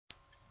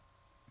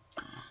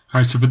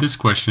Alright, so for this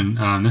question,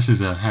 this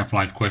is a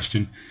half-life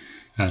question,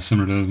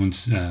 similar to other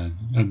ones,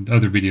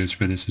 other videos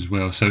for this as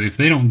well. So if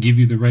they don't give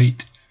you the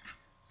rate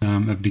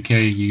of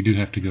decay, you do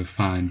have to go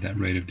find that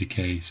rate of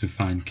decay. So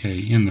find K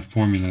in the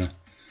formula,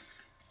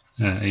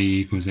 A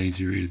equals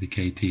A0 e to the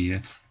KT.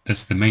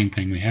 That's the main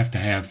thing we have to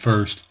have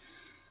first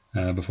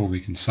before we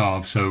can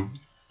solve. So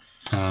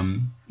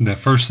the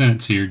first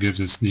sentence here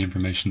gives us the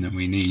information that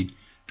we need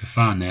to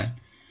find that.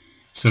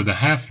 So the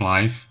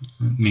half-life,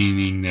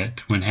 meaning that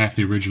when half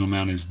the original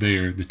amount is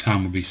there, the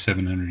time will be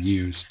 700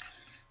 years.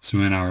 So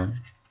in our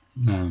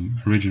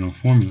original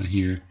formula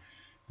here,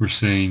 we're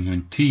saying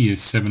when t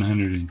is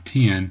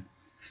 710,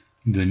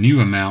 the new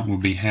amount will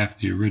be half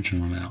the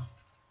original amount.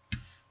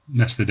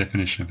 That's the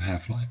definition of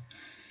half-life.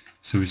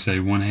 So we say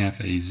 1/2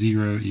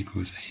 A0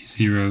 equals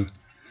A0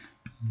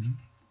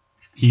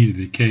 e to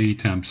the k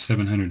times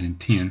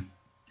 710.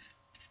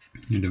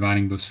 You're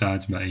dividing both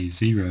sides by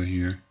A0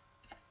 here.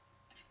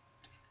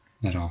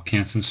 That all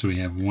cancels, so we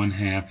have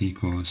 1/2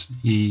 equals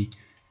e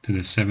to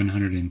the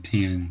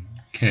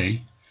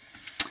 710k,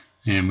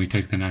 and we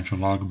take the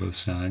natural log of both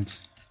sides,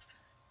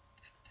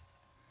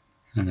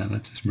 and that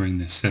lets us bring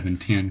the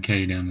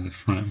 710k down to the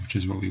front, which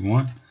is what we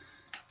want.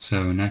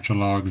 So natural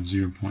log of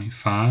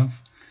 0.5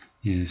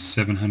 is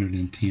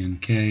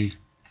 710k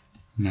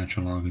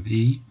natural log of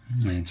e,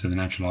 and so the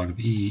natural log of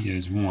e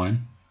is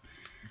 1,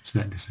 so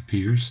that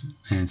disappears,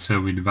 and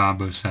so we divide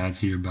both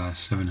sides here by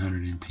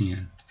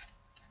 710.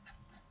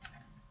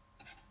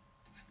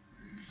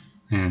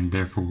 And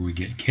therefore we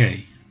get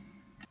K.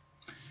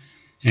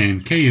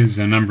 And K is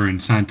a number in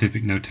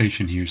scientific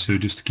notation here, so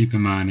just to keep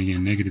in mind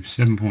again, negative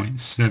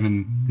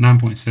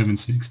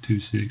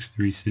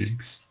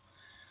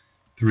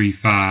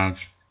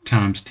 9.76263635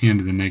 times 10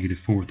 to the negative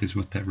fourth is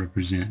what that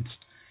represents.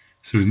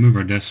 So we move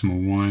our decimal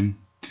 1,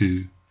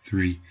 2,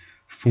 3,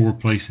 4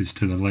 places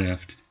to the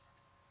left,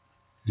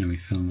 and we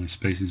fill in those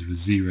spaces with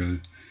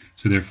 0.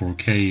 So therefore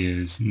K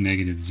is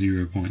negative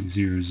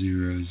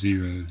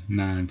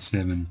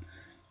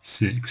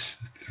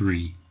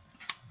 0.0009763.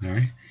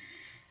 Alright,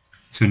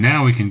 so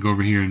now we can go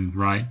over here and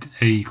write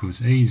A equals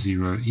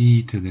A0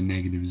 e to the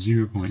negative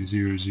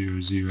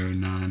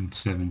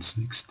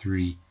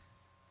 0.0009763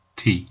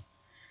 t.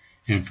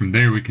 And from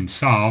there we can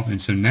solve, and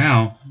so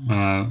now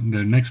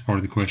the next part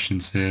of the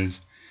question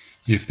says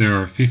if there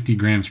are 50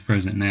 grams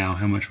present now,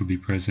 how much will be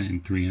present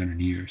in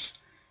 300 years?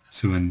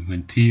 So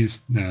when t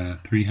is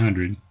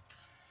 300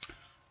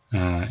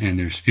 and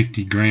there's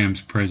 50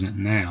 grams present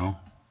now,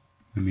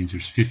 that means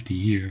there's 50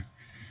 here,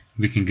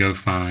 we can go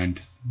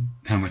find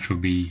how much will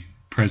be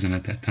present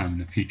at that time in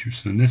the future.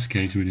 So in this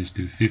case, we just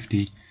do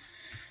 50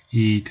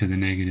 e to the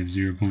negative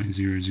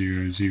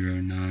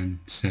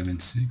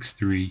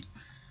 0.0009763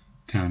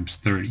 times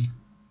 30.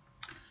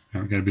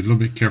 Now we've got to be a little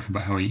bit careful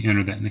about how we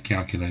enter that in the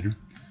calculator.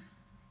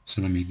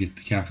 So let me get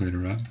the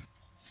calculator up.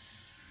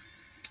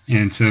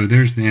 And so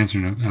there's the answer.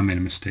 No, I made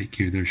a mistake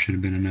here. There should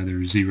have been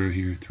another 0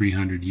 here.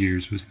 300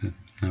 years was the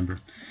number.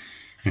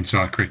 And so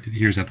I corrected it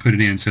here as I put it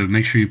in. So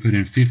make sure you put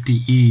in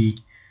 50e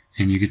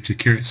and you get the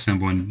caret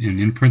symbol. And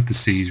in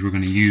parentheses, we're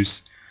going to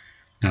use,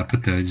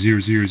 put the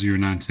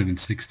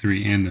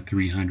 0.0009763 and the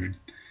 300.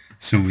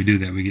 So when we do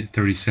that, we get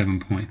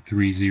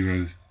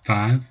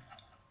 37.305.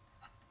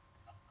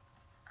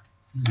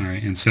 All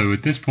right, and so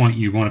at this point,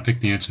 you want to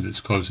pick the answer that's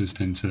closest,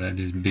 and so that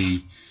is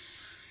B,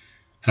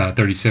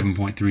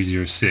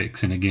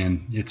 37.306. And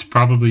again, it's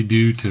probably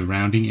due to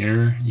rounding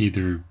error.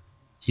 Either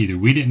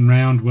we didn't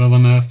round well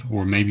enough,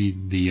 or maybe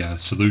the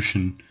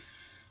solution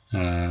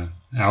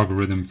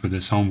algorithm for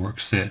this homework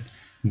set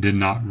did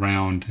not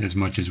round as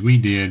much as we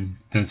did.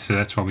 So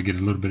that's why we get a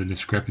little bit of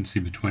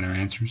discrepancy between our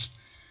answers.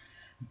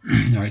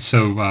 All right,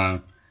 so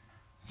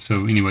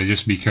anyway,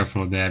 just be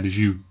careful of that. As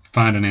you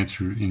find an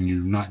answer and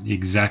you're not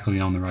exactly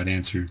on the right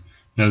answer,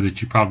 know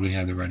that you probably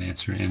have the right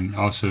answer. And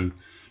also,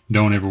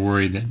 don't ever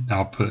worry that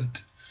I'll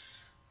put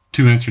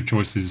two answer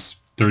choices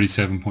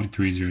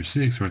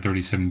 37.306 or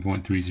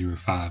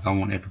 37.305. I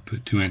won't ever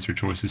put two answer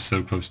choices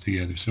so close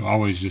together. So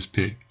always just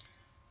pick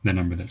the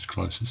number that's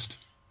closest.